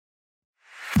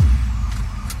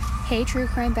Hey True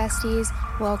Crime Besties,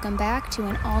 welcome back to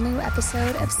an all-new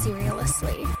episode of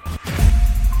Seriously.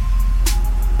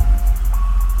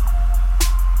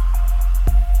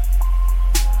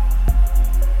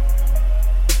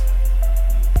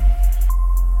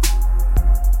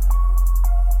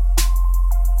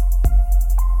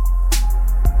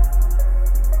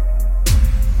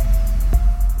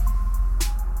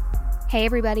 Hey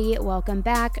everybody, welcome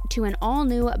back to an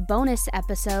all-new bonus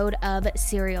episode of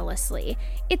Seriously.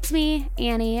 It's me,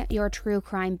 Annie, your true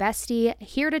crime bestie,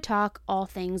 here to talk all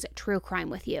things true crime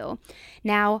with you.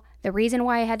 Now, the reason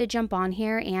why I had to jump on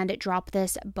here and drop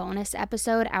this bonus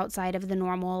episode outside of the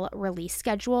normal release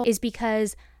schedule is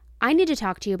because I need to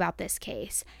talk to you about this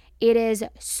case. It is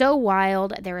so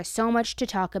wild, there is so much to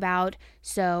talk about,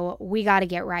 so we got to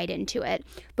get right into it.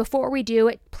 Before we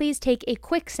do, please take a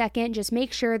quick second, just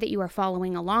make sure that you are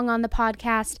following along on the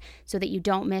podcast so that you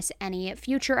don't miss any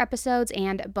future episodes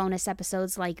and bonus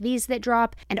episodes like these that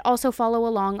drop, and also follow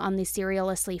along on the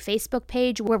Seriously Facebook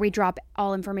page where we drop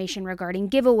all information regarding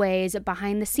giveaways,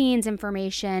 behind the scenes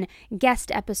information,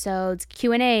 guest episodes,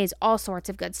 Q&As, all sorts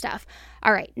of good stuff.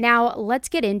 All right, now let's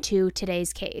get into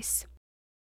today's case.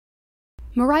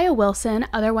 Mariah Wilson,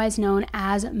 otherwise known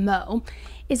as Mo,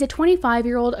 is a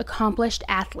 25-year-old accomplished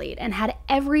athlete and had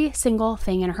every single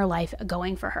thing in her life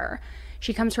going for her.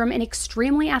 She comes from an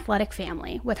extremely athletic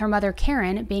family, with her mother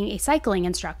Karen being a cycling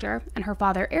instructor and her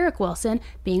father Eric Wilson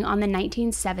being on the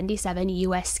 1977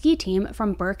 U.S. ski team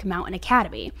from Burke Mountain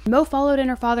Academy. Mo followed in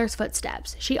her father's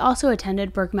footsteps. She also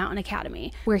attended Burke Mountain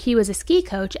Academy, where he was a ski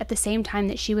coach at the same time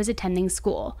that she was attending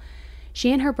school.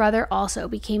 She and her brother also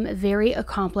became very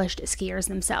accomplished skiers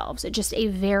themselves, just a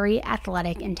very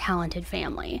athletic and talented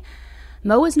family.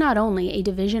 Mo was not only a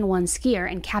Division I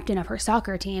skier and captain of her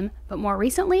soccer team, but more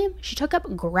recently, she took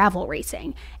up gravel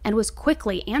racing and was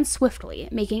quickly and swiftly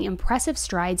making impressive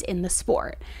strides in the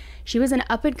sport. She was an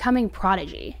up-and-coming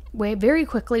prodigy, very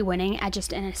quickly winning at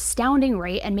just an astounding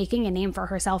rate and making a name for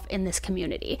herself in this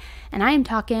community. And I am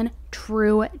talking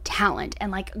true talent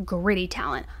and like gritty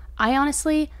talent.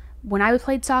 When I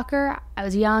played soccer, I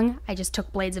was young, I just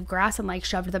took blades of grass and like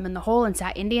shoved them in the hole and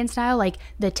sat Indian style. Like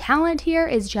the talent here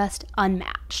is just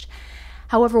unmatched.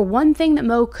 However, one thing that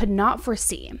Mo could not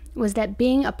foresee was that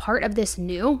being a part of this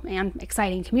new and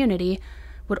exciting community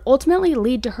would ultimately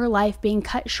lead to her life being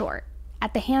cut short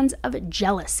at the hands of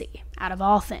jealousy, out of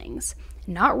all things.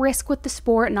 Not risk with the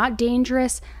sport, not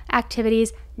dangerous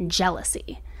activities,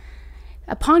 jealousy.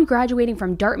 Upon graduating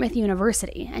from Dartmouth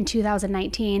University in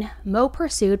 2019, Mo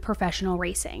pursued professional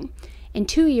racing. In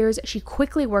 2 years, she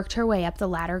quickly worked her way up the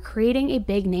ladder, creating a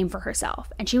big name for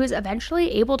herself, and she was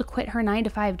eventually able to quit her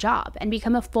 9-to-5 job and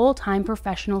become a full-time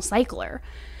professional cycler.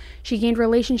 She gained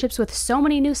relationships with so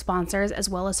many new sponsors as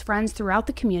well as friends throughout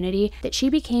the community that she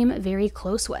became very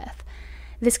close with.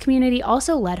 This community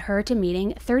also led her to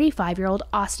meeting 35-year-old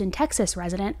Austin, Texas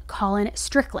resident Colin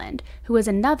Strickland, who was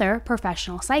another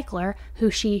professional cycler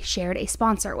who she shared a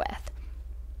sponsor with.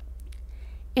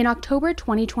 In October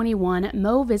 2021,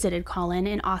 Mo visited Colin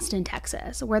in Austin,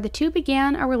 Texas, where the two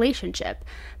began a relationship,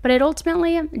 but it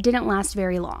ultimately didn't last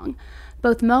very long.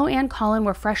 Both Mo and Colin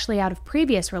were freshly out of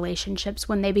previous relationships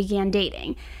when they began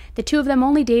dating. The two of them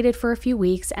only dated for a few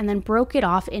weeks and then broke it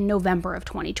off in November of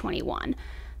 2021.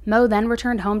 Mo then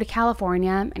returned home to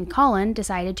California, and Colin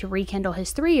decided to rekindle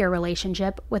his 3-year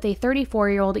relationship with a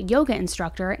 34-year-old yoga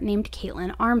instructor named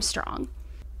Kaitlin Armstrong.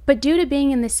 But due to being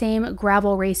in the same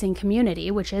gravel racing community,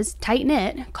 which is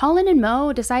tight-knit, Colin and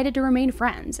Mo decided to remain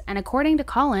friends, and according to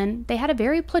Colin, they had a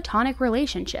very platonic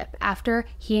relationship after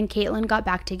he and Kaitlin got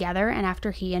back together and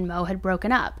after he and Mo had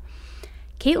broken up.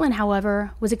 Kaitlin,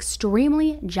 however, was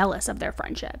extremely jealous of their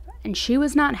friendship, and she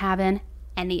was not having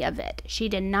any of it. She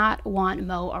did not want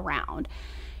Mo around.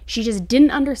 She just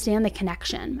didn't understand the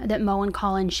connection that Mo and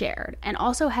Colin shared, and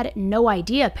also had no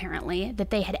idea, apparently, that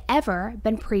they had ever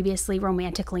been previously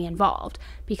romantically involved,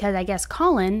 because I guess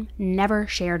Colin never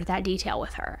shared that detail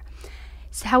with her.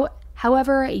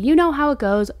 However, you know how it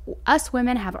goes. Us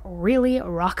women have really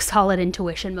rock-solid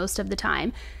intuition most of the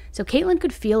time. So Kaitlin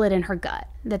could feel it in her gut,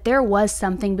 that there was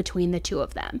something between the two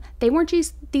of them. They weren't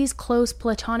just these close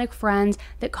platonic friends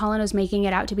that Colin was making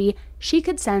it out to be. She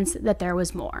could sense that there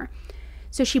was more.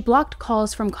 So she blocked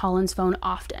calls from Colin's phone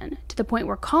often, to the point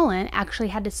where Colin actually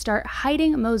had to start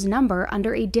hiding Mo's number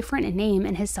under a different name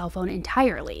in his cell phone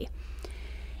entirely.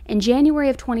 In January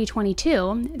of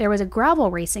 2022, there was a gravel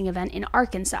racing event in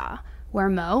Arkansas, where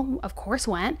Mo, of course,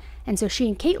 went, and so she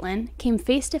and Kaitlin came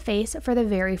face to face for the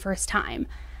very first time.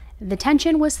 The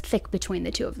tension was thick between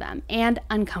the two of them, and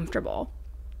uncomfortable.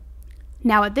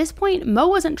 Now, at this point, Mo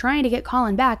wasn't trying to get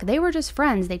Colin back. They were just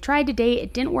friends. They tried to date.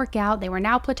 It didn't work out. They were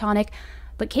now platonic.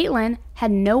 But Kaitlin had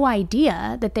no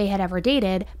idea that they had ever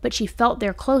dated, but she felt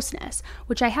their closeness,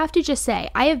 which I have to just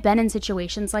say, I have been in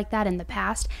situations like that in the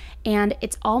past, and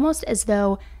it's almost as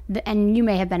though, and you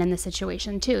may have been in this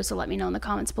situation too, so let me know in the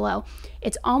comments below.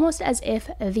 It's almost as if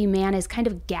the man is kind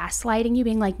of gaslighting you,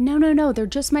 being like, no, they're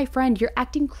just my friend. You're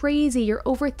acting crazy. You're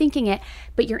overthinking it.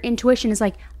 But your intuition is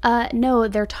like, no,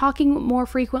 they're talking more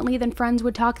frequently than friends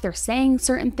would talk. They're saying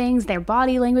certain things, their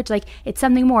body language, like it's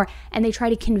something more. And they try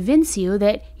to convince you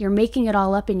that you're making it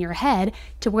all up in your head,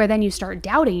 to where then you start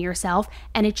doubting yourself.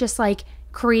 And it just like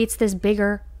creates this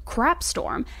bigger crap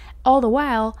storm. All the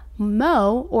while,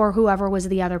 Mo, or whoever was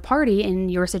the other party in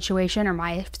your situation or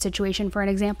my situation, for an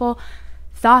example,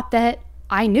 thought that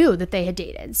I knew that they had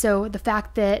dated. So the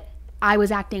fact that I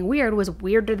was acting weird was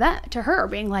weird to her,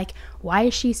 being like, why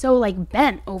is she so like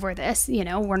bent over this? You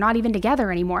know, we're not even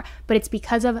together anymore. But it's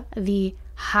because of the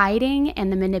hiding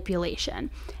and the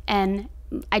manipulation. And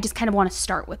I just kind of want to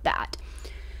start with that.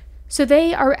 So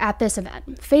they are at this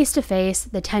event, face to face,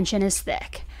 the tension is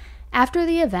thick. After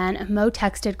the event, Mo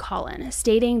texted Colin,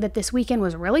 stating that this weekend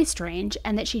was really strange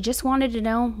and that she just wanted to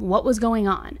know what was going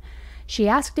on. She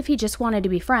asked if he just wanted to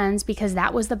be friends because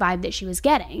that was the vibe that she was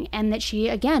getting, and that she,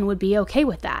 again, would be okay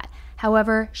with that.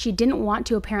 However, she didn't want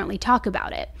to apparently talk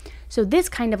about it. So this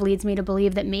kind of leads me to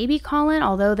believe that maybe Colin,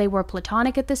 although they were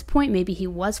platonic at this point, maybe he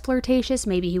was flirtatious,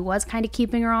 maybe he was kind of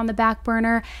keeping her on the back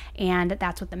burner, and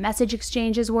that's what the message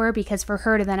exchanges were, because for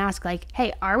her to then ask like,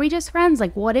 hey, are we just friends?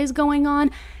 Like, what is going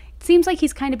on? Seems like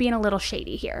he's kind of being a little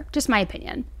shady here, just my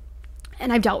opinion.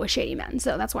 And I've dealt with shady men,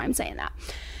 so that's why I'm saying that.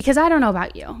 Because I don't know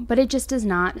about you, but it just does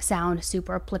not sound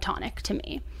super platonic to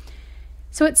me.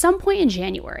 So at some point in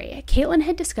January, Kaitlin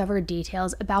had discovered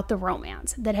details about the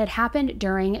romance that had happened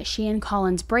during she and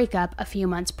Colin's breakup a few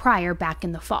months prior back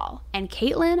in the fall. And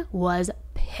Kaitlin was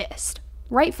pissed,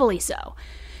 rightfully so.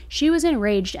 She was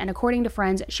enraged, and according to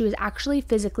friends, she was actually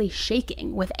physically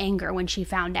shaking with anger when she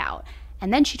found out.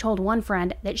 And then she told one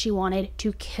friend that she wanted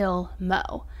to kill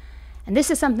Mo. And this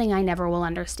is something I never will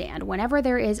understand. Whenever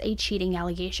there is a cheating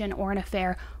allegation or an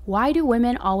affair, why do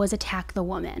women always attack the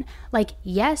woman? Like,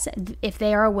 yes, if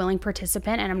they are a willing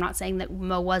participant, and I'm not saying that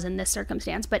Mo was in this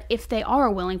circumstance, but if they are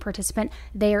a willing participant,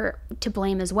 they're to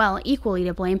blame as well, equally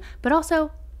to blame. But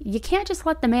also, you can't just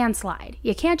let the man slide.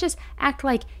 You can't just act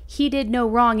like he did no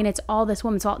wrong and it's all this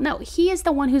woman's fault. No, he is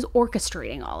the one who's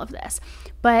orchestrating all of this.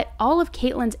 But all of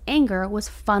Kaitlin's anger was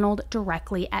funneled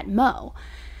directly at Mo.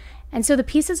 And so the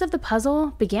pieces of the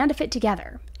puzzle began to fit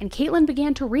together, and Kaitlin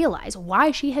began to realize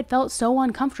why she had felt so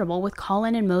uncomfortable with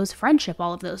Colin and Mo's friendship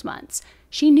all of those months.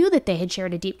 She knew that they had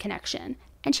shared a deep connection,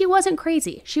 and she wasn't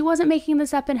crazy. She wasn't making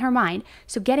this up in her mind,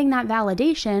 so getting that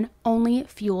validation only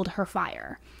fueled her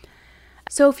fire.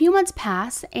 So a few months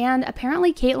pass, and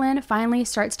apparently Kaitlin finally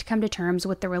starts to come to terms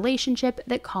with the relationship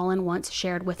that Colin once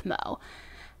shared with Mo.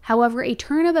 However, a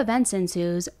turn of events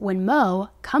ensues when Mo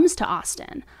comes to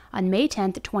Austin on May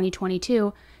 10th,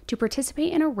 2022, to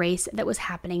participate in a race that was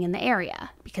happening in the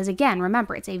area. Because again,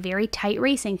 remember, it's a very tight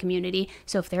racing community,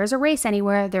 so if there's a race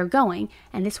anywhere, they're going,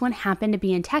 and this one happened to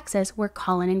be in Texas where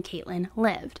Colin and Kaitlin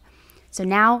lived. So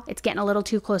now it's getting a little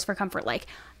too close for comfort, like,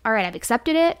 all right, I've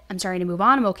accepted it, I'm starting to move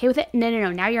on, I'm okay with it. No,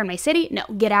 now you're in my city? No,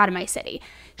 get out of my city.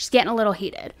 She's getting a little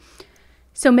heated.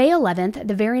 So May 11th,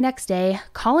 the very next day,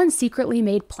 Colin secretly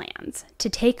made plans to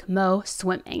take Mo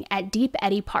swimming at Deep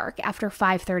Eddy Park after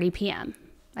 5:30 p.m.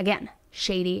 Again,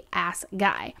 shady ass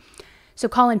guy. So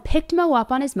Colin picked Mo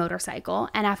up on his motorcycle,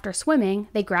 and after swimming,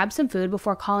 they grabbed some food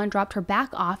before Colin dropped her back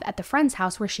off at the friend's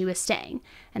house where she was staying.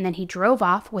 And then he drove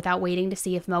off without waiting to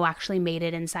see if Mo actually made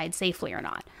it inside safely or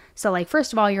not. So like,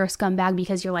 first of all, you're a scumbag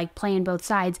because you're like playing both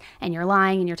sides and you're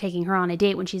lying and you're taking her on a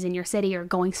date when she's in your city or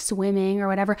going swimming or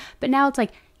whatever. But now it's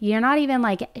like, you're not even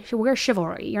like, where's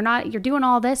chivalry? You're doing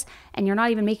all this and you're not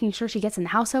even making sure she gets in the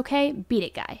house okay? Beat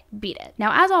it, guy. Beat it.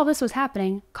 Now, as all this was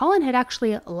happening, Colin had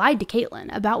actually lied to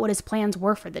Kaitlin about what his plans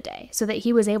were for the day so that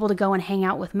he was able to go and hang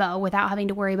out with Mo without having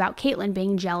to worry about Kaitlin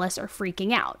being jealous or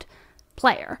freaking out.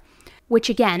 Player. Which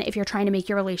again, if you're trying to make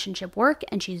your relationship work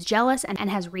and she's jealous and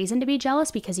has reason to be jealous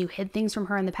because you hid things from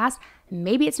her in the past,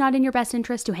 maybe it's not in your best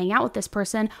interest to hang out with this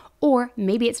person, or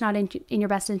maybe it's not in your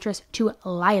best interest to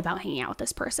lie about hanging out with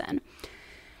this person.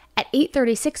 At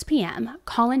 8:36 p.m.,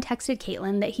 Colin texted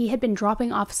Kaitlin that he had been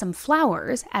dropping off some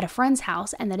flowers at a friend's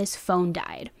house and that his phone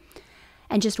died.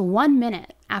 And just 1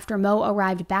 minute after Mo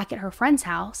arrived back at her friend's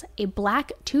house, a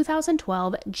black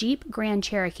 2012 Jeep Grand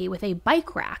Cherokee with a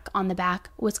bike rack on the back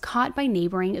was caught by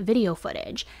neighboring video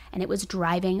footage, and it was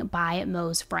driving by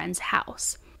Mo's friend's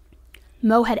house.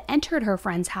 Mo had entered her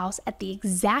friend's house at the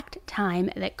exact time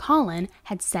that Colin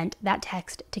had sent that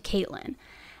text to Kaitlin.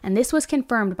 And this was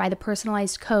confirmed by the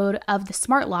personalized code of the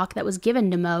smart lock that was given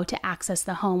to Mo to access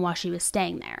the home while she was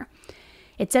staying there.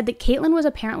 It said that Kaitlin was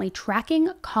apparently tracking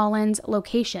Colin's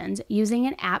locations using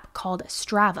an app called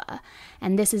Strava.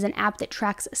 And this is an app that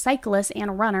tracks cyclists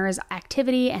and runners'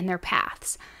 activity and their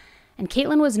paths. And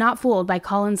Kaitlin was not fooled by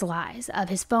Colin's lies of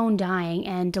his phone dying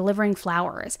and delivering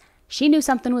flowers. She knew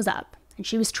something was up, and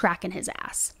she was tracking his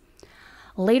ass.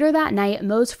 Later that night,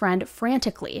 Mo's friend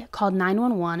frantically called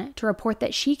 911 to report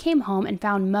that she came home and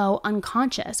found Mo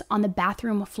unconscious on the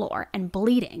bathroom floor and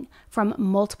bleeding from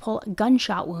multiple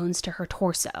gunshot wounds to her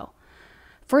torso.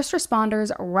 First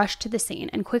responders rushed to the scene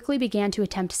and quickly began to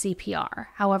attempt CPR.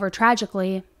 However,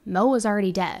 tragically, Mo was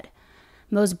already dead.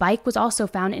 Mo's bike was also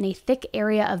found in a thick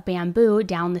area of bamboo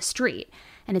down the street,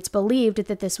 and it's believed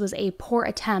that this was a poor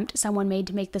attempt someone made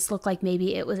to make this look like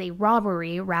maybe it was a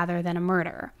robbery rather than a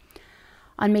murder.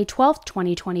 On May 12,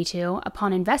 2022,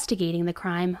 upon investigating the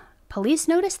crime, police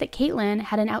noticed that Kaitlin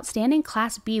had an outstanding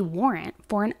Class B warrant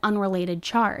for an unrelated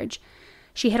charge.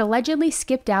 She had allegedly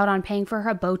skipped out on paying for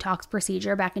her Botox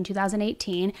procedure back in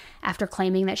 2018 after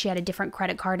claiming that she had a different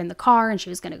credit card in the car and she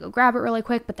was going to go grab it really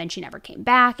quick, but then she never came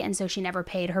back, and so she never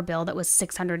paid her bill that was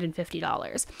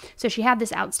 $650. So she had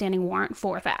this outstanding warrant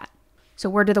for that. So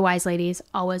word to the wise ladies,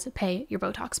 always pay your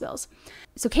Botox bills.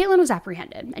 So Kaitlin was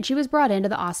apprehended, and she was brought into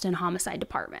the Austin Homicide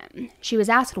Department. She was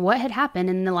asked what had happened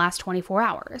in the last 24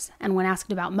 hours, and when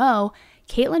asked about Mo,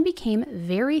 Kaitlin became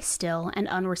very still and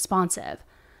unresponsive.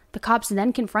 The cops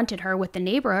then confronted her with the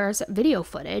neighbor's video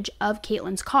footage of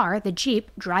Caitlin's car, the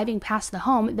Jeep, driving past the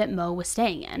home that Mo was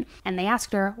staying in, and they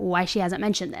asked her why she hasn't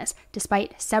mentioned this,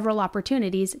 despite several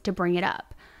opportunities to bring it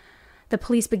up. The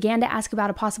police began to ask about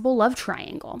a possible love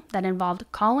triangle that involved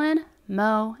Colin,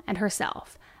 Mo, and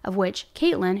herself, of which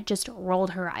Kaitlin just rolled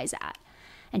her eyes at.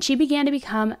 And she began to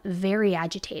become very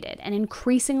agitated and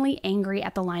increasingly angry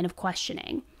at the line of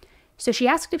questioning. So she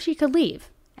asked if she could leave.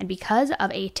 And because of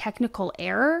a technical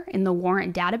error in the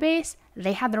warrant database,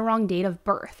 they had the wrong date of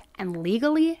birth, and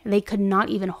legally, they could not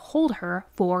even hold her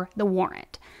for the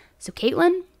warrant. So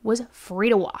Kaitlin was free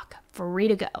to walk, free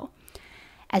to go.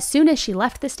 As soon as she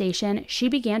left the station, she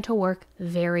began to work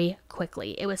very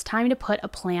quickly. It was time to put a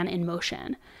plan in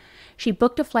motion. She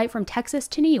booked a flight from Texas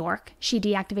to New York, she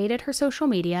deactivated her social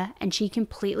media, and she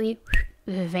completely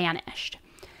vanished.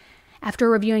 After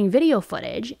reviewing video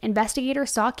footage,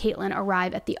 investigators saw Kaitlin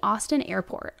arrive at the Austin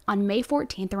airport on May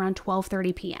 14th around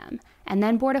 12:30 p.m., and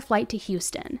then board a flight to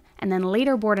Houston, and then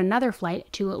later board another flight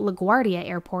to LaGuardia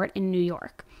Airport in New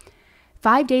York.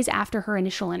 5 days after her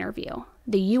initial interview,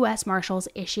 the U.S. Marshals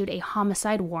issued a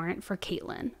homicide warrant for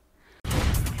Kaitlin.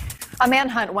 A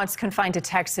manhunt once confined to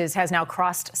Texas has now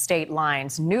crossed state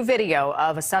lines. New video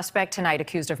of a suspect tonight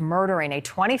accused of murdering a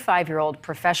 25-year-old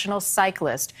professional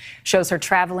cyclist shows her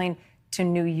traveling to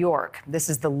New York. This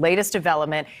is the latest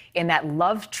development in that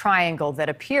love triangle that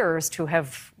appears to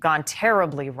have gone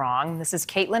terribly wrong. This is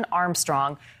Kaitlin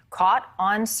Armstrong, caught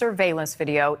on surveillance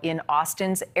video in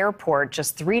Austin's airport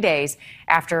just 3 days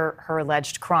after her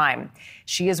alleged crime.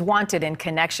 She is wanted in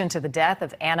connection to the death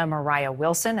of Anna Mariah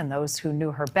Wilson, and those who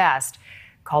knew her best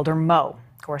called her Mo.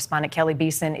 Correspondent Kelly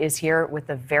Beeson is here with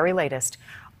the very latest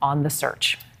on the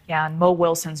search. Yeah, and Mo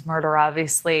Wilson's murder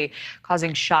obviously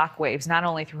causing shockwaves, not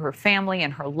only through her family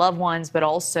and her loved ones, but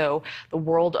also the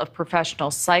world of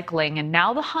professional cycling. And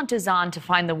now the hunt is on to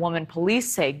find the woman police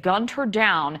say gunned her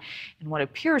down in what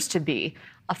appears to be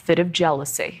a fit of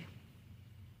jealousy.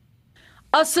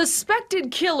 A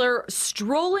suspected killer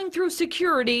strolling through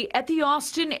security at the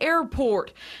Austin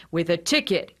airport with a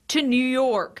ticket to New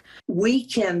York. We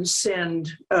can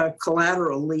send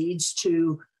collateral leads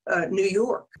to New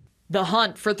York. The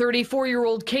hunt for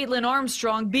 34-year-old Kaitlin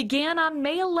Armstrong began on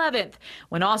May 11th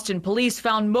when Austin police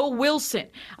found Mo Wilson,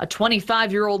 a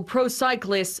 25-year-old pro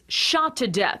cyclist, shot to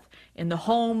death in the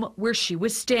home where she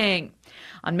was staying.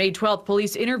 On May 12th,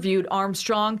 police interviewed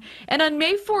Armstrong, and on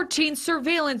May 14th,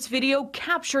 surveillance video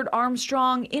captured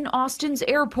Armstrong in Austin's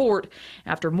airport.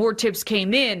 After more tips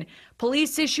came in,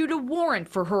 police issued a warrant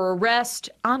for her arrest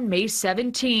on May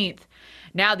 17th.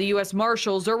 Now the U.S.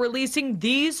 Marshals are releasing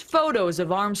these photos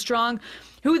of Armstrong,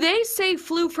 who they say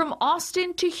flew from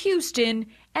Austin to Houston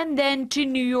and then to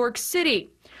New York City.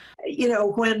 You know,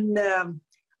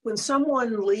 when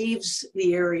someone leaves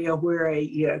the area where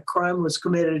a crime was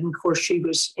committed, and of course she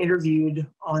was interviewed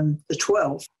on the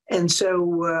 12th, and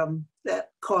so that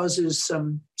causes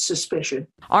some suspicion.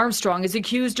 Armstrong is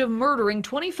accused of murdering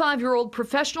 25-year-old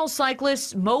professional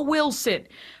cyclist Mo Wilson.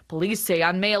 Police say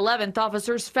on May 11th,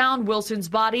 officers found Wilson's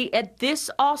body at this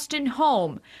Austin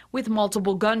home with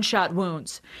multiple gunshot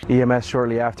wounds. EMS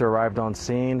shortly after arrived on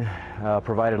scene,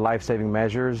 provided life-saving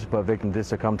measures, but victim did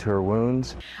succumb to her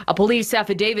wounds. A police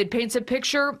affidavit paints a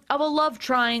picture of a love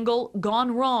triangle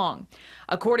gone wrong.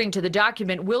 According to the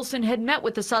document, Wilson had met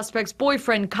with the suspect's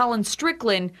boyfriend, Colin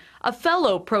Strickland, a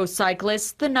fellow pro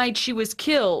cyclist, the night she was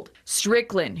killed.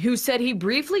 Strickland, who said he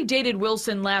briefly dated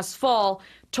Wilson last fall,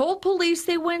 told police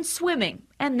they went swimming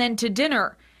and then to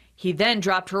dinner. He then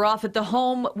dropped her off at the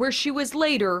home where she was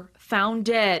later found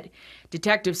dead.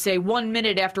 Detectives say 1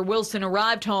 minute after Wilson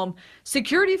arrived home,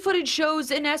 security footage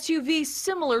shows an SUV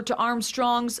similar to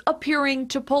Armstrong's appearing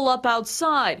to pull up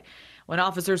outside. When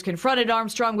officers confronted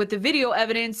Armstrong with the video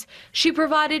evidence, she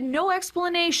provided no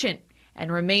explanation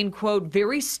and remained, quote,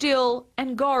 very still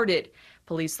and guarded.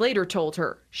 Police later told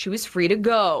her she was free to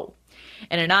go.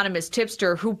 An anonymous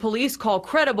tipster who police call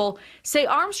credible say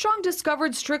Armstrong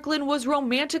discovered Strickland was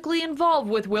romantically involved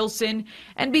with Wilson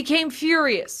and became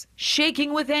furious,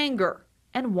 shaking with anger,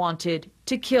 and wanted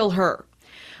to kill her.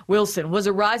 Wilson was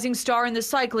a rising star in the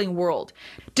cycling world,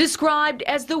 described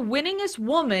as the winningest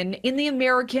woman in the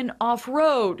American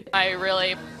off-road. I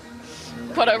really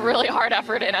put a really hard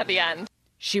effort in at the end.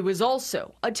 She was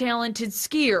also a talented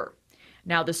skier.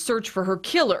 Now the search for her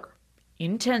killer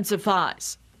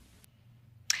intensifies.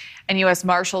 And U.S.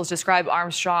 Marshals describe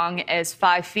Armstrong as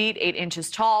 5 feet 8 inches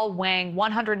tall, weighing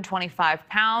 125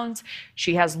 pounds.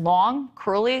 She has long,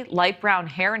 curly, light brown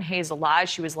hair and hazel eyes.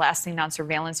 She was last seen on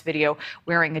surveillance video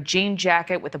wearing a jean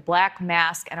jacket with a black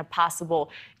mask and a possible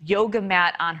yoga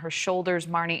mat on her shoulders.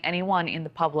 Marnie, anyone in the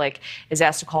public is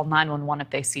asked to call 911 if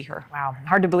they see her. Wow,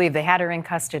 hard to believe they had her in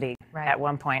custody at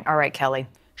one point. All right, Kelly.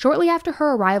 Shortly after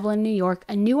her arrival in New York,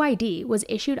 a new ID was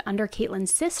issued under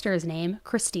Kaitlin's sister's name,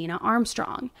 Christina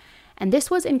Armstrong. And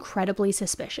this was incredibly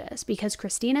suspicious because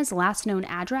Christina's last known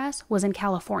address was in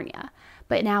California.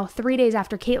 But now, 3 days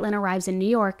after Kaitlin arrives in New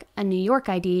York, a New York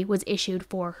ID was issued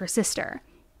for her sister.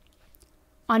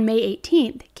 On May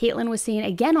 18th, Kaitlin was seen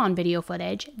again on video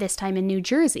footage, this time in New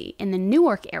Jersey, in the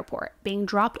Newark airport, being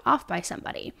dropped off by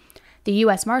somebody. The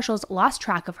U.S. Marshals lost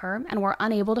track of her and were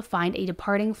unable to find a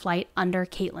departing flight under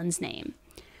Kaitlin's name.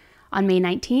 On May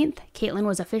 19th, Kaitlin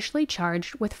was officially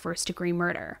charged with first-degree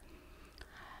murder.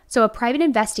 So a private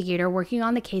investigator working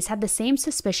on the case had the same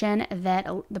suspicion that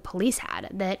the police had,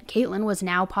 that Kaitlin was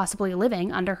now possibly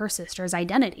living under her sister's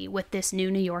identity with this new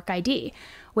New York ID,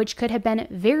 which could have been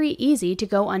very easy to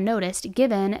go unnoticed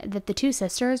given that the two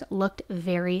sisters looked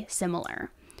very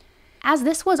similar. As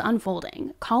this was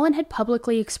unfolding, Colin had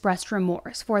publicly expressed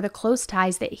remorse for the close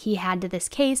ties that he had to this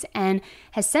case and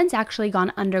has since actually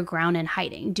gone underground in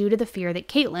hiding due to the fear that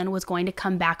Kaitlin was going to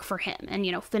come back for him and,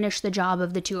 finish the job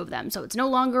of the two of them. So it's no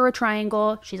longer a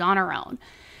triangle, she's on her own.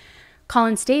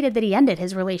 Colin stated that he ended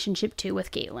his relationship too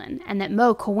with Kaitlin and that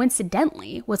Mo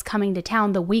coincidentally was coming to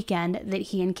town the weekend that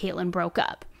he and Kaitlin broke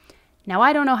up. Now,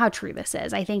 I don't know how true this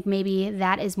is. I think maybe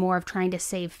that is more of trying to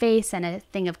save face and a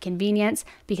thing of convenience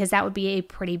because that would be a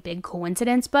pretty big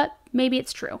coincidence, but maybe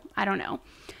it's true. I don't know.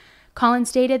 Colin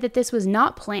stated that this was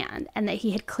not planned and that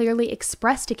he had clearly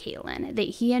expressed to Kaitlin that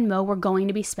he and Mo were going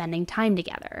to be spending time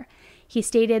together. He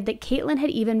stated that Kaitlin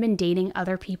had even been dating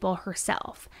other people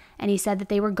herself, and he said that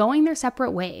they were going their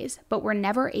separate ways, but were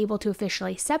never able to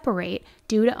officially separate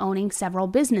due to owning several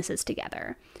businesses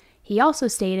together. He also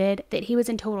stated that he was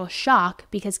in total shock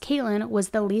because Kaitlin was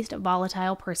the least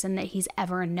volatile person that he's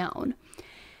ever known.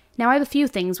 Now, I have a few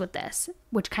things with this,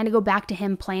 which kind of go back to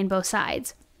him playing both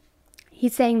sides.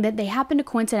 He's saying that they happened to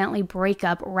coincidentally break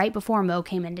up right before Mo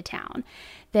came into town.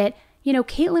 That,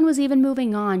 Kaitlin was even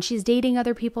moving on. She's dating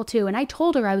other people too, and I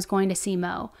told her I was going to see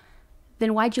Mo.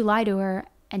 Then why'd you lie to her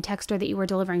and text her that you were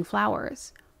delivering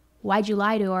flowers? Why'd you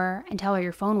lie to her and tell her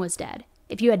your phone was dead?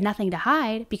 If you had nothing to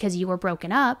hide because you were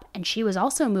broken up and she was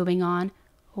also moving on,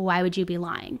 why would you be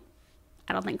lying?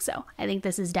 I don't think so. I think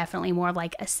this is definitely more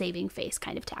like a saving face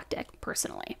kind of tactic,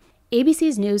 personally.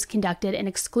 ABC's News conducted an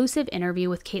exclusive interview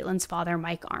with Kaitlin's father,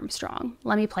 Mike Armstrong.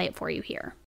 Let me play it for you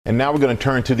here. And now we're going to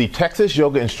turn to the Texas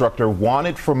yoga instructor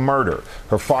wanted for murder.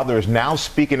 Her father is now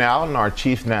speaking out, and our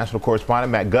chief national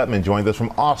correspondent, Matt Gutman, joins us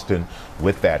from Austin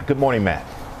with that. Good morning, Matt.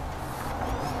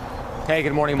 Hey,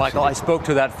 good morning, Michael. I spoke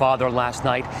to that father last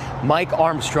night. Mike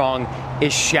Armstrong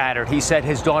is shattered. He said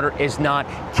his daughter is not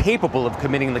capable of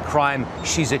committing the crime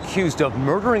she's accused of,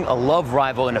 murdering a love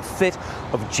rival in a fit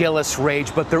of jealous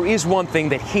rage. But there is one thing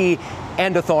that he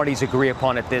and authorities agree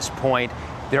upon at this point.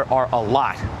 There are a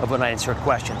lot of unanswered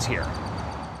questions here.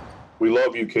 We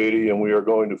love you, Katie, and we are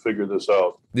going to figure this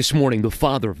out. This morning, the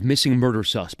father of missing murder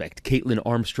suspect Kaitlin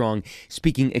Armstrong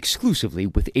speaking exclusively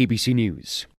with ABC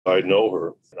News. I know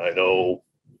her, and I know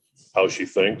how she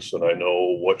thinks, and I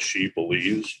know what she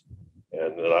believes,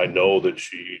 and I know that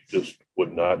she just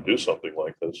would not do something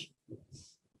like this.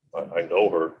 I know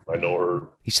her. I know her.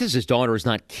 He says his daughter is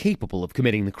not capable of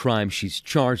committing the crime she's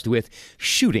charged with,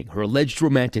 shooting her alleged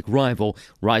romantic rival,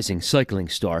 rising cycling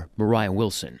star Mariah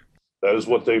Wilson. That is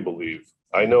what they believe.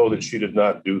 I know that she did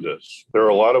not do this. There are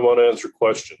a lot of unanswered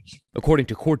questions. According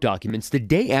to court documents, the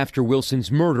day after Wilson's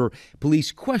murder,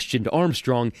 police questioned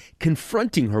Armstrong,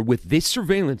 confronting her with this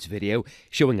surveillance video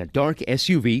showing a dark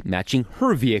SUV matching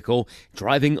her vehicle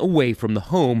driving away from the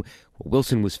home.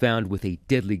 Wilson was found with a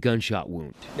deadly gunshot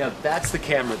wound. Now, that's the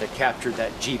camera that captured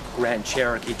that Jeep Grand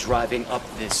Cherokee driving up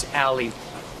this alley.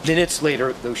 Minutes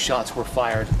later, those shots were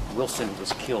fired. Wilson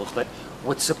was killed. But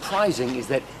what's surprising is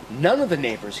that none of the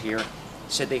neighbors here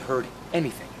said they heard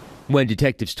anything. When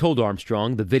detectives told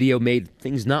Armstrong the video made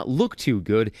things not look too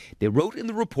good, they wrote in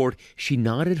the report she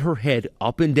nodded her head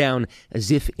up and down as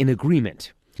if in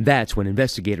agreement. That's when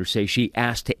investigators say she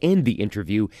asked to end the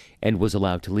interview and was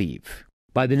allowed to leave.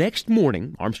 By the next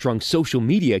morning, Armstrong's social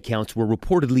media accounts were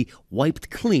reportedly wiped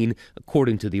clean,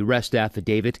 according to the arrest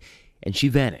affidavit, and she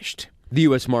vanished. The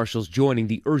U.S. Marshals joining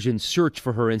the urgent search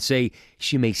for her and say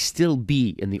she may still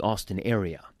be in the Austin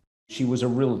area. She was a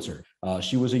realtor.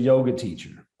 She was a yoga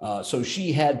teacher. So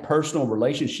she had personal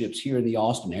relationships here in the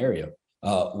Austin area.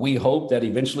 We hope that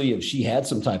eventually, if she had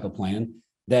some type of plan,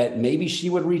 that maybe she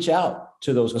would reach out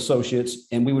to those associates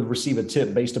and we would receive a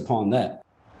tip based upon that.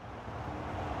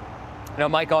 Now,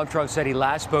 Mike Armstrong said he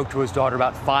last spoke to his daughter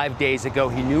about 5 days ago.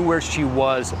 He knew where she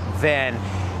was then.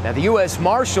 Now, the U.S.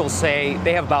 Marshals say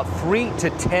they have about 3 to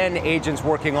 10 agents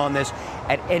working on this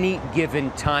at any given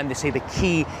time. They say the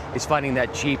key is finding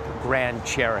that Jeep Grand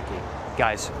Cherokee.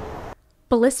 Guys.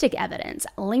 Ballistic evidence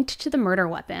linked to the murder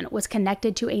weapon was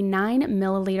connected to a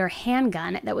 9mm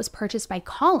handgun that was purchased by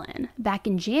Colin back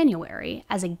in January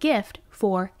as a gift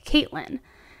for Kaitlin.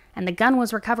 And the gun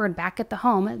was recovered back at the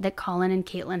home that Colin and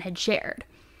Kaitlin had shared.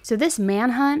 So this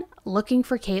manhunt looking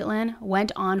for Kaitlin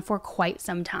went on for quite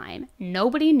some time.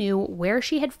 Nobody knew where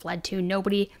she had fled to.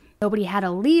 Nobody had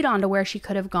a lead onto where she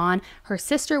could have gone. Her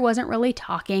sister wasn't really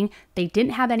talking. They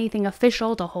didn't have anything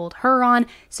official to hold her on.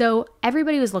 So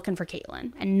everybody was looking for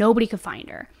Kaitlin and nobody could find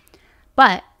her.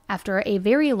 But after a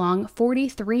very long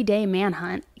 43-day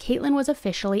manhunt, Kaitlin was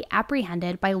officially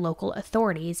apprehended by local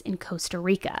authorities in Costa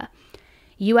Rica.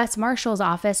 U.S. Marshal's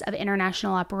Office of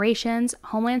International Operations,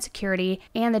 Homeland Security,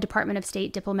 and the Department of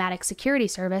State Diplomatic Security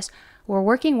Service were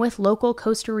working with local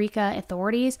Costa Rica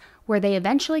authorities where they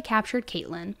eventually captured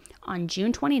Kaitlin on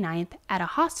June 29th at a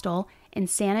hostel in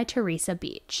Santa Teresa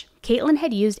Beach. Kaitlin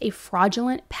had used a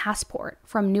fraudulent passport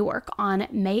from Newark on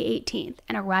May 18th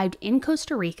and arrived in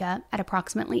Costa Rica at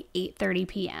approximately 8:30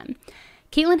 p.m.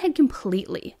 Kaitlin had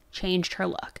completely changed her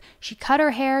look. She cut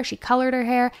her hair, she colored her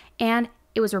hair, and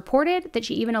it was reported that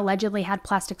she even allegedly had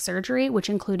plastic surgery, which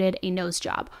included a nose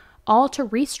job, all to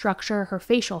restructure her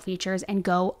facial features and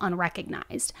go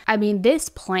unrecognized. I mean, this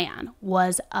plan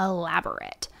was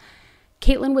elaborate.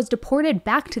 Kaitlin was deported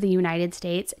back to the United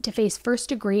States to face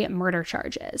first-degree murder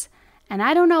charges. And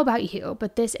I don't know about you,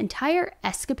 but this entire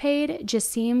escapade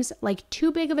just seems like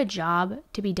too big of a job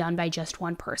to be done by just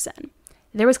one person.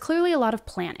 There was clearly a lot of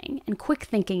planning and quick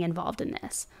thinking involved in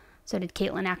this. So did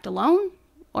Kaitlin act alone?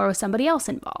 Or was somebody else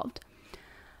involved?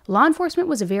 Law enforcement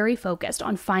was very focused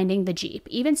on finding the Jeep,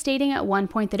 even stating at one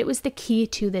point that it was the key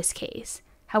to this case.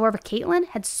 However, Kaitlin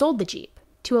had sold the Jeep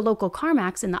to a local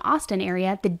CarMax in the Austin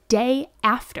area the day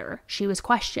after she was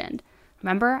questioned.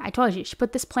 Remember, I told you, she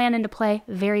put this plan into play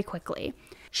very quickly.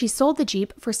 She sold the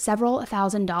Jeep for several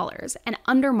 $1,000s and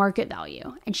under market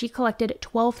value, and she collected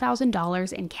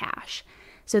 $12,000 in cash.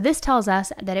 So this tells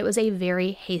us that it was a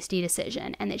very hasty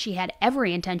decision and that she had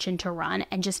every intention to run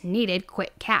and just needed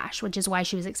quick cash, which is why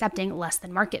she was accepting less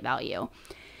than market value.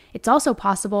 It's also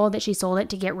possible that she sold it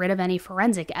to get rid of any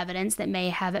forensic evidence that may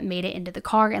have made it into the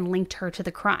car and linked her to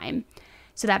the crime.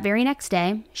 So that very next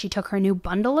day, she took her new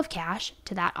bundle of cash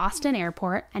to that Austin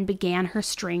airport and began her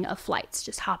string of flights,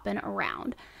 just hopping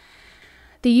around.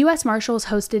 The U.S. Marshals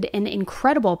hosted an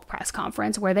incredible press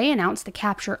conference where they announced the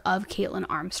capture of Kaitlin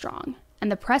Armstrong.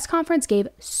 And the press conference gave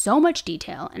so much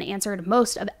detail and answered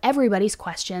most of everybody's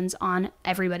questions on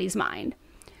everybody's mind.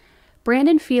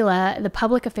 Brandon Fila, the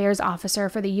public affairs officer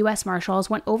for the U.S. Marshals,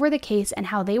 went over the case and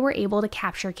how they were able to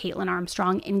capture Kaitlin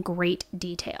Armstrong in great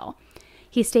detail.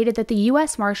 He stated that the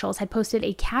U.S. Marshals had posted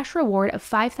a cash reward of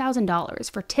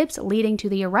 $5,000 for tips leading to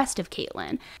the arrest of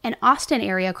Kaitlin, and Austin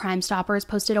area Crime Stoppers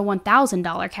posted a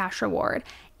 $1,000 cash reward,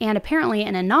 And apparently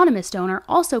an anonymous donor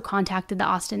also contacted the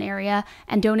Austin area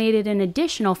and donated an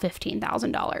additional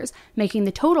 $15,000, making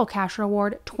the total cash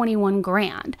reward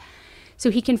 $21,000. So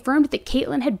he confirmed that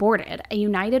Kaitlin had boarded a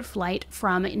United flight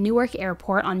from Newark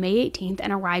Airport on May 18th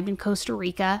and arrived in Costa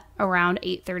Rica around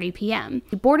 8:30 p.m.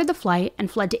 He boarded the flight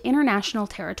and fled to international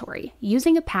territory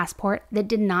using a passport that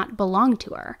did not belong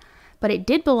to her, but it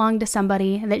did belong to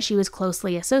somebody that she was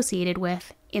closely associated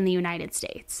with in the United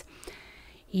States.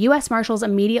 U.S. Marshals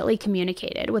immediately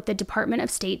communicated with the Department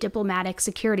of State Diplomatic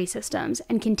Security Systems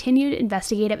and continued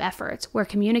investigative efforts where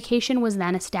communication was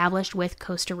then established with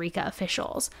Costa Rica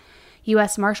officials.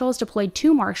 U.S. Marshals deployed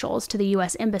 2 marshals to the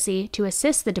U.S. Embassy to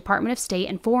assist the Department of State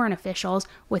and foreign officials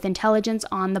with intelligence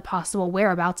on the possible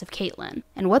whereabouts of Kaitlin.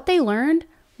 And what they learned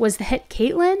was that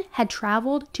Kaitlin had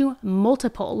traveled to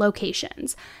multiple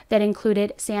locations that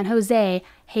included San Jose,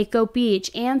 Hayco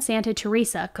Beach, and Santa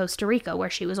Teresa, Costa Rica,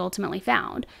 where she was ultimately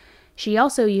found. She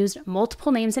also used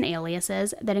multiple names and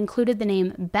aliases that included the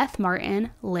name Beth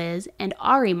Martin, Liz, and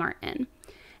Ari Martin.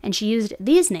 And she used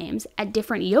these names at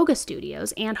different yoga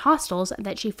studios and hostels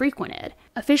that she frequented.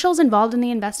 Officials involved in the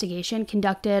investigation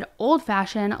conducted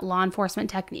old-fashioned law enforcement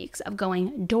techniques of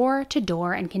going door to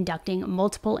door and conducting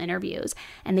multiple interviews,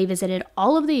 and they visited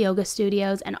all of the yoga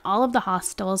studios and all of the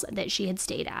hostels that she had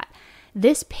stayed at.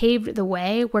 This paved the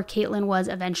way where Kaitlin was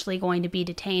eventually going to be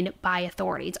detained by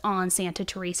authorities on Santa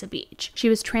Teresa Beach. She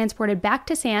was transported back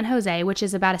to San Jose, which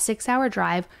is about a 6-hour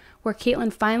drive, where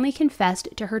Kaitlin finally confessed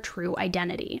to her true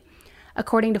identity.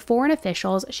 According to foreign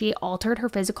officials, she altered her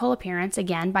physical appearance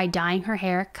again by dyeing her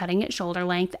hair, cutting it shoulder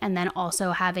length, and then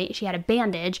also she had a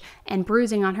bandage and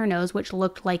bruising on her nose, which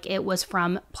looked like it was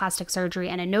from plastic surgery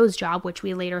and a nose job, which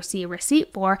we later see a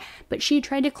receipt for, but she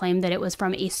tried to claim that it was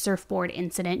from a surfboard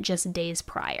incident just days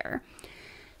prior.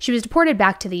 She was deported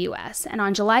back to the U.S., and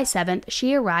on July 7th,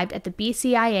 she arrived at the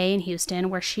BCIA in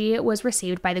Houston, where she was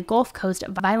received by the Gulf Coast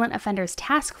Violent Offenders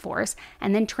Task Force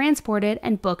and then transported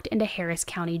and booked into Harris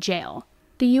County Jail.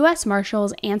 The U.S.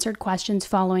 Marshals answered questions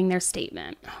following their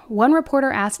statement. One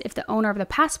reporter asked if the owner of the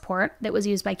passport that was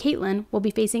used by Kaitlin will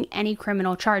be facing any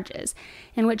criminal charges,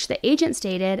 in which the agent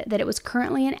stated that it was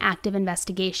currently an active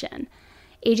investigation.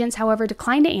 Agents, however,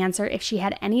 declined to answer if she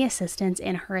had any assistance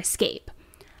in her escape.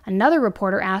 Another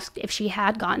reporter asked if she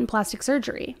had gotten plastic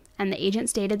surgery, and the agent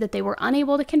stated that they were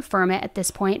unable to confirm it at this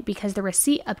point because the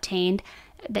receipt obtained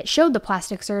that showed the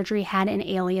plastic surgery had an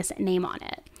alias name on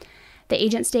it. The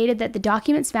agent stated that the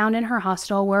documents found in her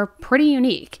hostel were pretty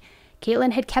unique.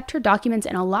 Kaitlin had kept her documents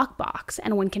in a lockbox,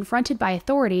 and when confronted by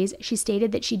authorities, she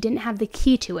stated that she didn't have the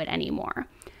key to it anymore.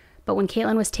 But when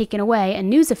Kaitlin was taken away, a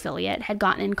news affiliate had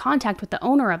gotten in contact with the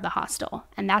owner of the hostel,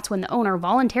 and that's when the owner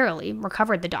voluntarily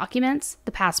recovered the documents,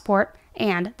 the passport,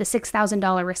 and the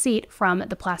 $6,000 receipt from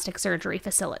the plastic surgery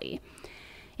facility.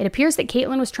 It appears that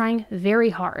Kaitlin was trying very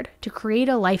hard to create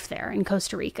a life there in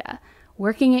Costa Rica,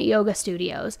 working at yoga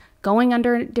studios, going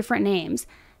under different names,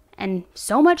 and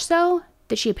so much so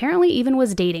that she apparently even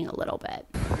was dating a little bit.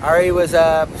 Ari was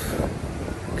a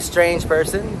strange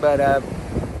person, but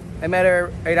I met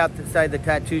her right outside the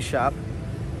tattoo shop,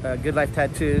 Good Life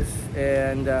Tattoos,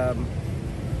 and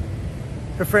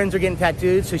her friends were getting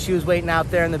tattooed, so she was waiting out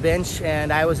there on the bench,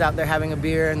 and I was out there having a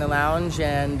beer in the lounge,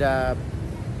 and it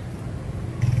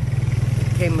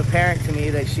became apparent to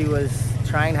me that she was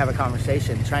trying to have a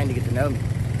conversation, trying to get to know me.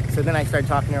 So then I started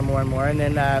talking to her more and more, and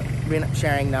then we ended up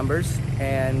sharing numbers,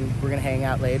 and we're gonna hang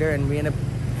out later, and we ended up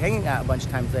hanging out a bunch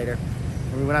of times later.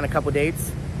 And we went on a couple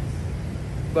dates.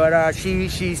 But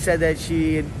she said that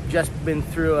she had just been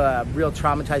through a real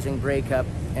traumatizing breakup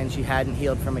and she hadn't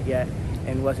healed from it yet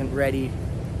and wasn't ready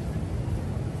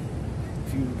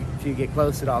to get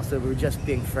close at all. So we were just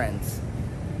being friends.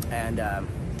 And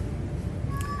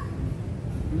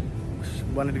she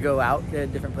wanted to go out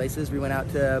at different places. We went out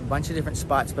to a bunch of different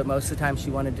spots, but most of the time she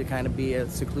wanted to kind of be a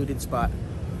secluded spot.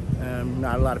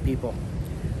 Not a lot of people.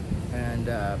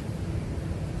 And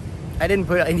I didn't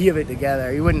put any of it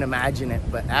together. You wouldn't imagine it,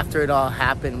 but after it all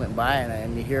happened, went by,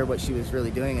 and you hear what she was really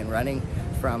doing and running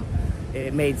from,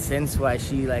 it made sense why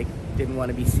she didn't want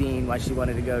to be seen, why she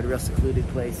wanted to go to real secluded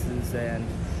places, and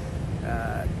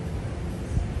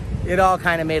it all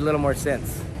kind of made a little more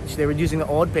sense. They were using the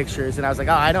old pictures, and I was like,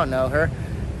 oh, I don't know her.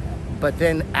 But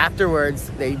then afterwards,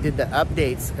 they did the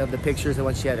updates of the pictures of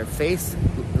when she had her face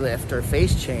lift or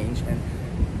face change,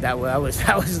 and I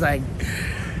was like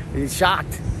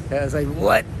shocked. I was like,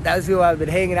 what? That was who I've been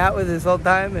hanging out with this whole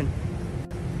time. And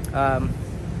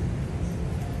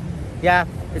yeah,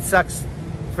 it sucks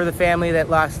for the family that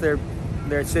lost their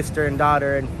sister and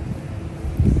daughter, and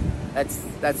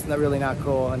that's really not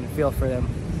cool, and I feel for them.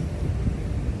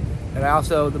 And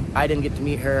I didn't get to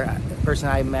meet her. The person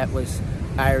I met was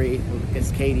Irie,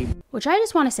 it's Katie. Which I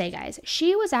just want to say, guys,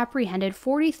 she was apprehended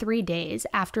 43 days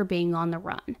after being on the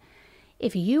run.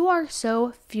 If you are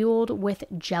so fueled with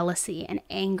jealousy and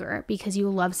anger because you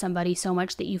love somebody so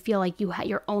much that you feel like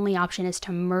your only option is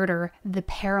to murder the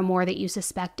paramour that you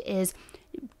suspect is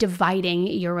dividing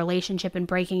your relationship and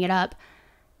breaking it up,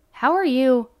 how are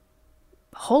you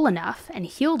whole enough and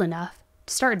healed enough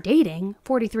to start dating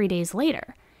 43 days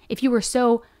later? If you were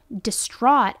so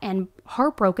distraught and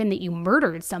heartbroken that you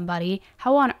murdered somebody,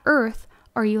 how on earth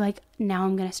are you like, now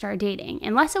I'm going to start dating?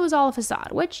 Unless it was all a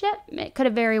facade, which it could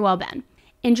have very well been.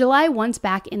 In July, once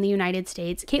back in the United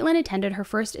States, Kaitlin attended her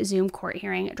first Zoom court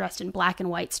hearing dressed in black and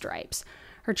white stripes.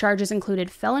 Her charges included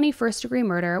felony first-degree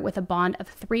murder with a bond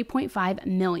of $3.5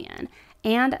 million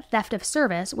and theft of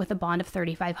service with a bond of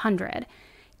 $3,500.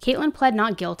 Kaitlin pled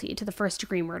not guilty to the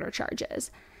first-degree murder charges.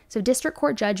 So District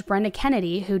Court Judge Brenda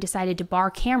Kennedy, who decided to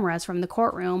bar cameras from the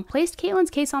courtroom, placed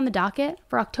Caitlin's case on the docket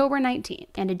for October 19th,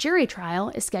 and a jury trial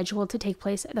is scheduled to take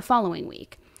place the following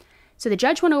week. So the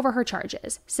judge went over her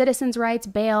charges, citizens' rights,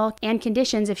 bail, and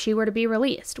conditions if she were to be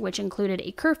released, which included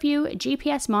a curfew,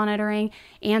 GPS monitoring,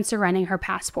 and surrendering her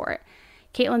passport.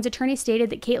 Caitlin's attorney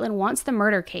stated that Kaitlin wants the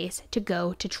murder case to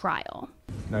go to trial.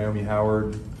 Naomi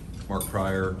Howard, Mark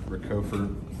Pryor, Rick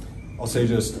Cofer. I'll say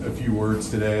just a few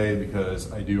words today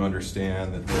because I do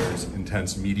understand that there's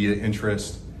intense media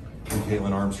interest in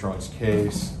Kaitlin Armstrong's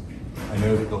case. I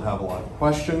know that you'll have a lot of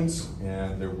questions,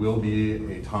 and there will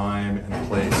be a time and a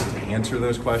place to answer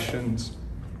those questions,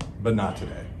 but not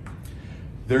today.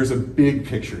 There's a big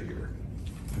picture here.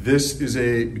 This is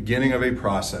a beginning of a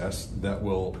process that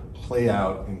will play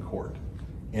out in court,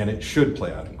 and it should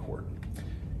play out in court.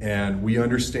 And we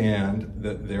understand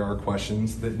that there are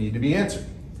questions that need to be answered,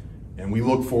 and we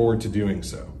look forward to doing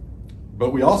so.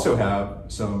 But we also have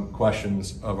some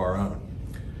questions of our own.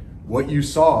 What you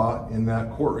saw in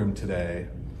that courtroom today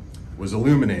was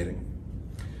illuminating.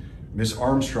 Ms.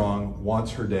 Armstrong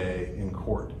wants her day in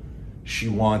court. She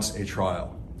wants a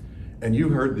trial. And you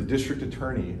heard the district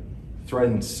attorney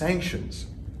threaten sanctions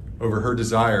over her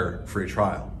desire for a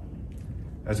trial.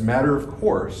 As a matter of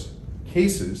course,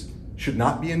 cases should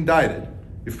not be indicted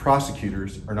if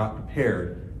prosecutors are not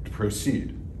prepared to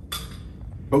proceed.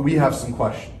 But we have some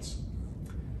questions.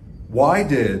 Why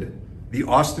did the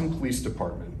Austin Police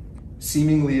Department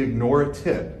seemingly ignore a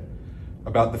tip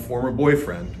about the former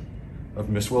boyfriend of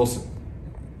Miss Wilson?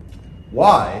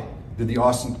 Why did the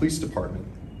Austin Police Department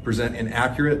present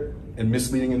inaccurate and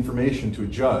misleading information to a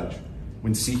judge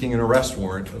when seeking an arrest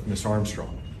warrant of Miss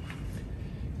Armstrong?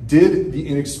 Did the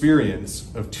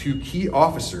inexperience of two key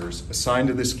officers assigned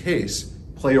to this case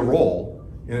play a role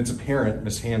in its apparent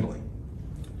mishandling?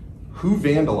 Who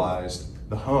vandalized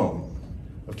the home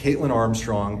of Kaitlin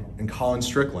Armstrong and Colin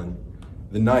Strickland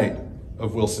the night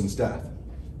of Wilson's death,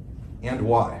 and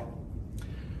why?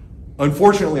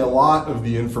 Unfortunately, a lot of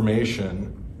the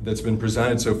information that's been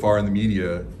presented so far in the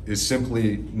media is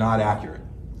simply not accurate.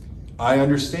 I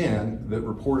understand that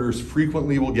reporters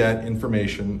frequently will get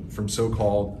information from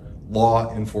so-called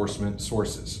law enforcement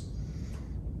sources.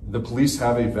 The police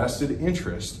have a vested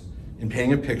interest in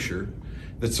painting a picture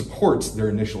that supports their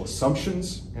initial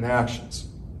assumptions and actions.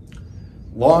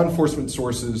 Law enforcement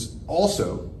sources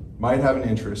also might have an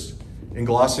interest in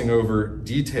glossing over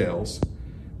details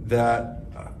that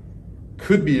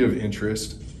could be of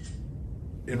interest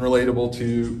and relatable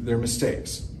to their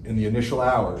mistakes in the initial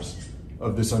hours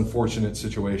of this unfortunate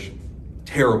situation,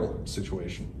 terrible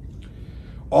situation.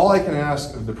 All I can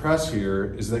ask of the press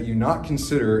here is that you not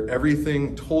consider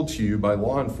everything told to you by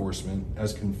law enforcement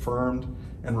as confirmed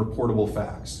and reportable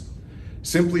facts.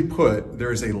 Simply put,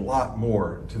 there is a lot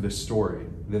more to this story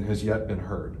than has yet been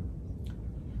heard.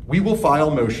 We will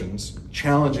file motions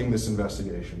challenging this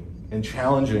investigation and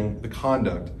challenging the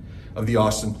conduct of the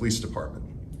Austin Police Department.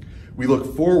 We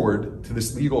look forward to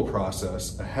this legal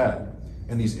process ahead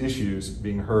and these issues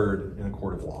being heard in a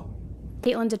court of law.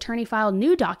 Caitlin's attorney filed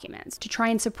new documents to try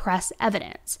and suppress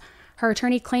evidence. Her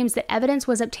attorney claims that evidence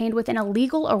was obtained with an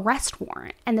illegal arrest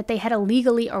warrant and that they had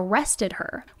illegally arrested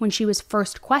her when she was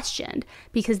first questioned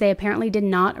because they apparently did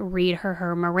not read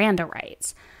her Miranda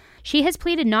rights. She has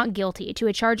pleaded not guilty to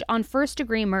a charge on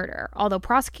first-degree murder, although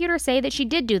prosecutors say that she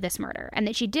did do this murder and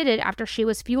that she did it after she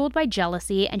was fueled by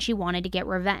jealousy and she wanted to get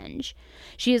revenge.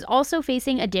 She is also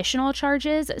facing additional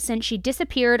charges since she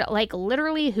disappeared like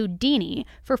literally Houdini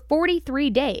for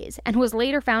 43 days and was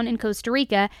later found in Costa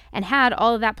Rica and had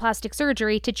all of that plastic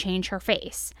surgery to change her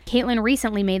face. Kaitlin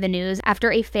recently made the news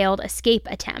after a failed escape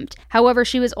attempt. However,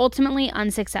 she was ultimately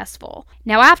unsuccessful.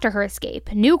 Now, after her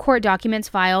escape, new court documents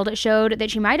filed showed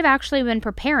that she might have actually been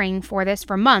preparing for this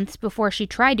for months before she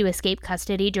tried to escape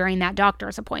custody during that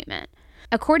doctor's appointment.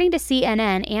 According to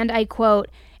CNN, and I quote,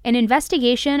 "An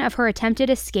investigation of her attempted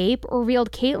escape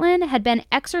revealed Kaitlin had been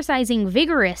exercising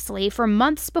vigorously for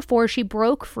months before she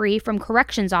broke free from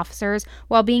corrections officers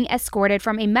while being escorted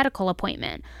from a medical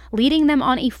appointment, leading them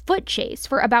on a foot chase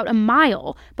for about a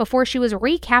mile before she was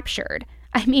recaptured."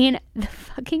 I mean, the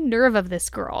fucking nerve of this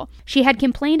girl. She had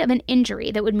complained of an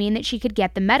injury that would mean that she could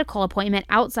get the medical appointment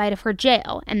outside of her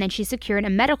jail, and then she secured a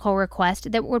medical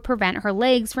request that would prevent her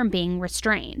legs from being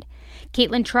restrained.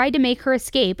 Kaitlin tried to make her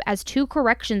escape as 2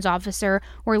 corrections officers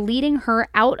were leading her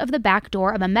out of the back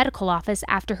door of a medical office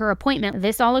after her appointment,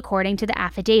 this all according to the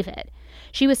affidavit.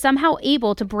 She was somehow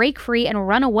able to break free and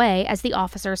run away as the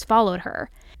officers followed her.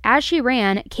 As she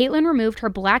ran, Kaitlin removed her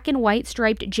black and white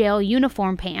striped jail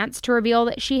uniform pants to reveal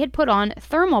that she had put on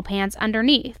thermal pants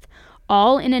underneath,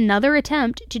 all in another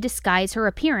attempt to disguise her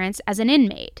appearance as an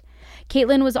inmate.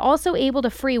 Kaitlin was also able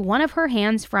to free one of her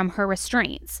hands from her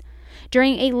restraints.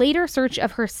 During a later search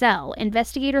of her cell,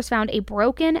 investigators found a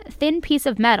broken, thin piece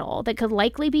of metal that could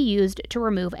likely be used to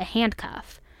remove a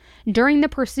handcuff. During the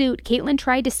pursuit, Kaitlin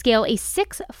tried to scale a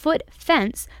 6-foot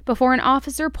fence before an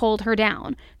officer pulled her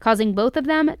down, causing both of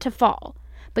them to fall.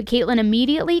 But Kaitlin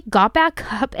immediately got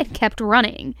back up and kept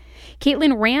running.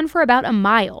 Kaitlin ran for about a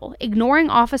mile, ignoring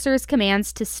officers'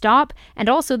 commands to stop and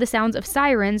also the sounds of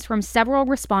sirens from several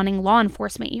responding law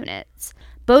enforcement units.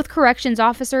 Both corrections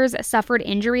officers suffered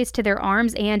injuries to their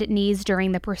arms and knees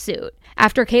during the pursuit.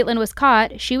 After Kaitlin was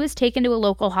caught, she was taken to a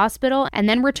local hospital and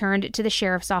then returned to the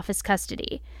sheriff's office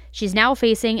custody. She's now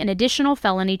facing an additional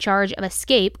felony charge of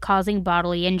escape causing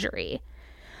bodily injury.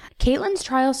 Kaitlin's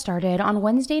trial started on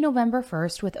Wednesday, November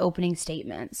 1st with opening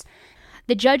statements.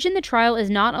 The judge in the trial is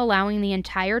not allowing the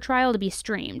entire trial to be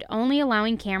streamed, only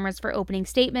allowing cameras for opening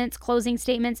statements, closing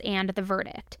statements, and the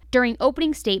verdict. During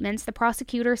opening statements, the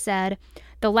prosecutor said,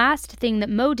 "The last thing that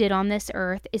Mo did on this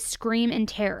earth is scream in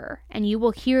terror, and you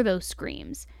will hear those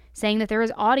screams," saying that there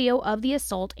is audio of the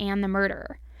assault and the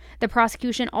murder. The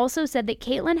prosecution also said that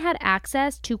Kaitlin had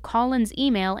access to Colin's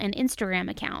email and Instagram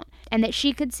account, and that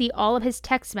she could see all of his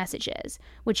text messages,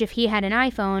 which if he had an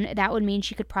iPhone, that would mean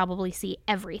she could probably see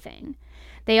everything.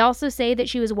 They also say that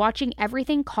she was watching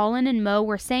everything Colin and Mo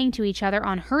were saying to each other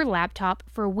on her laptop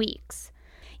for weeks.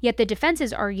 Yet the defense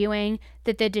is arguing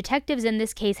that the detectives in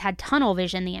this case had tunnel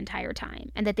vision the entire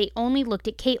time, and that they only looked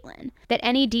at Kaitlin, that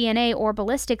any DNA or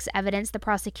ballistics evidence the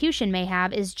prosecution may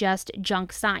have is just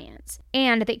junk science,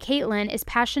 and that Kaitlin is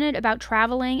passionate about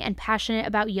traveling and passionate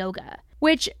about yoga.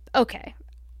 Which, okay,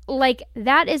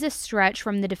 that is a stretch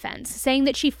from the defense, saying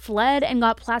that she fled and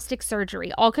got plastic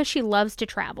surgery all because she loves to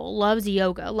travel, loves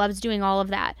yoga, loves doing all of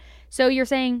that. So you're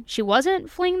saying she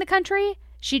wasn't fleeing the country?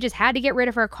 She just had to get rid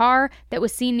of her car that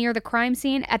was seen near the crime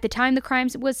scene at the time the crime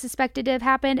was suspected to have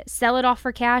happened, sell it off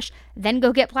for cash, then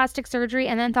go get plastic surgery,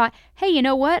 and then thought, hey, you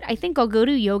know what? I think I'll go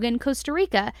do yoga in Costa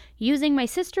Rica using my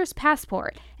sister's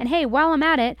passport. And hey, while I'm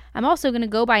at it, I'm also going to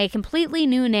go by a completely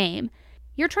new name.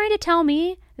 You're trying to tell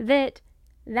me that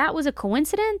was a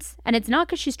coincidence? And it's not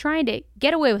because she's trying to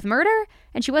get away with murder?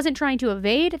 And she wasn't trying to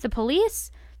evade the police?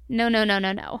 No.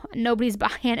 Nobody's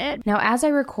buying it. Now, as I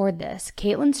record this,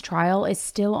 Kaitlin's trial is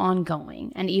still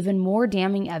ongoing, and even more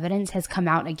damning evidence has come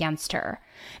out against her.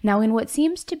 Now, in what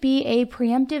seems to be a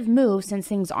preemptive move since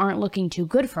things aren't looking too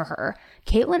good for her,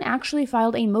 Kaitlin actually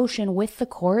filed a motion with the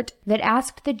court that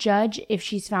asked the judge, if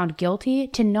she's found guilty,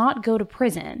 to not go to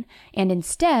prison and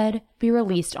instead be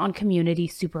released on community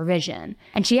supervision.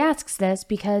 And she asks this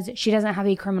because she doesn't have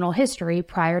a criminal history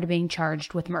prior to being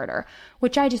charged with murder,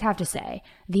 which I just have to say,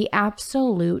 the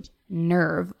absolute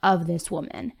nerve of this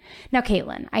woman. Now,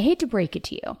 Kaitlin, I hate to break it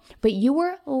to you, but you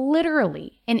were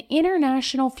literally an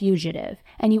international fugitive,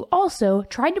 and you also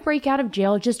tried to break out of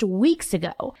jail just weeks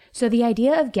ago. So the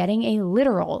idea of getting a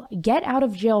literal get out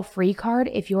of jail free card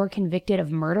if you're convicted of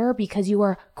murder because you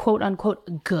were quote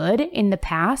unquote good in the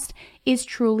past is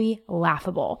truly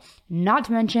laughable. Not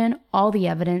to mention all the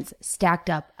evidence stacked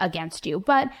up against you,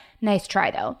 but nice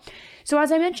try though. So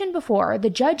as I mentioned before, the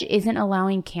judge isn't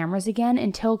allowing cameras again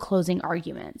until closing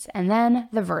arguments, and then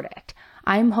the verdict.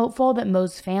 I'm hopeful that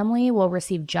Mo's family will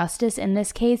receive justice in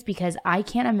this case because I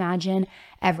can't imagine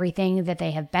everything that they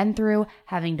have been through,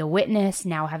 having to witness,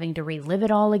 now having to relive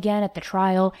it all again at the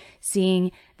trial,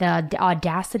 seeing the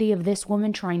audacity of this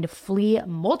woman trying to flee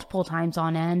multiple times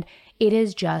on end. It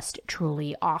is just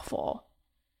truly awful.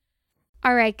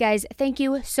 All right, guys, thank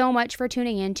you so much for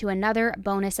tuning in to another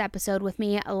bonus episode with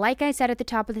me. Like I said at the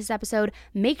top of this episode,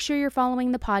 make sure you're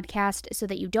following the podcast so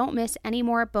that you don't miss any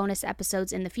more bonus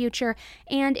episodes in the future.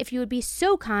 And if you would be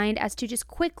so kind as to just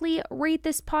quickly rate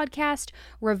this podcast,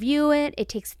 review it. It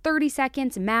takes 30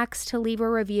 seconds max to leave a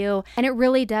review, and it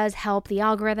really does help the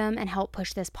algorithm and help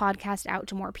push this podcast out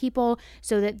to more people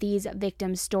so that these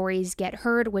victim stories get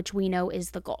heard, which we know is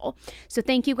the goal. So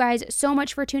thank you guys so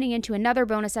much for tuning in to another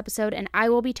bonus episode, and I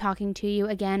will be talking to you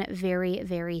again very,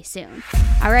 very soon.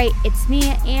 All right, it's me,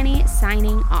 Annie,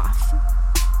 signing off.